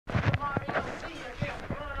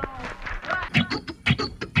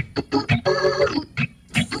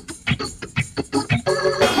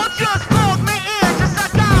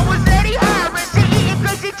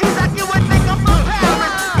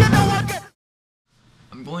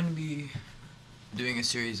I'm going to be doing a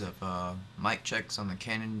series of mic checks on the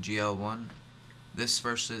Canon Gl1. This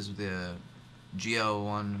first is the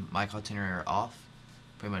Gl1 mic attenuator off.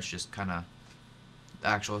 Pretty much just kind of the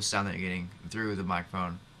actual sound that you're getting through the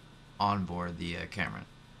microphone on board the camera.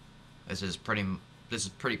 This is pretty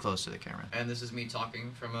close to the camera. And this is me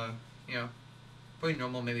talking from a, pretty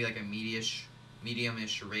normal, maybe like a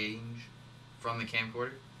medium-ish range from the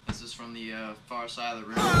camcorder. This is from the far side of the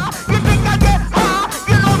room.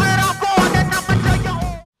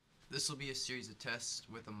 This will be a series of tests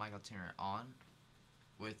with the mic attenuator on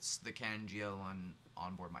with the Canon Gl1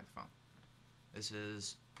 onboard microphone. This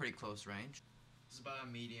is pretty close range. This is about a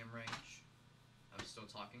medium range. I'm still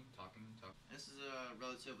talking. This is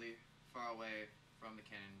relatively far away from the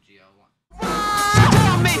Canon Gl1.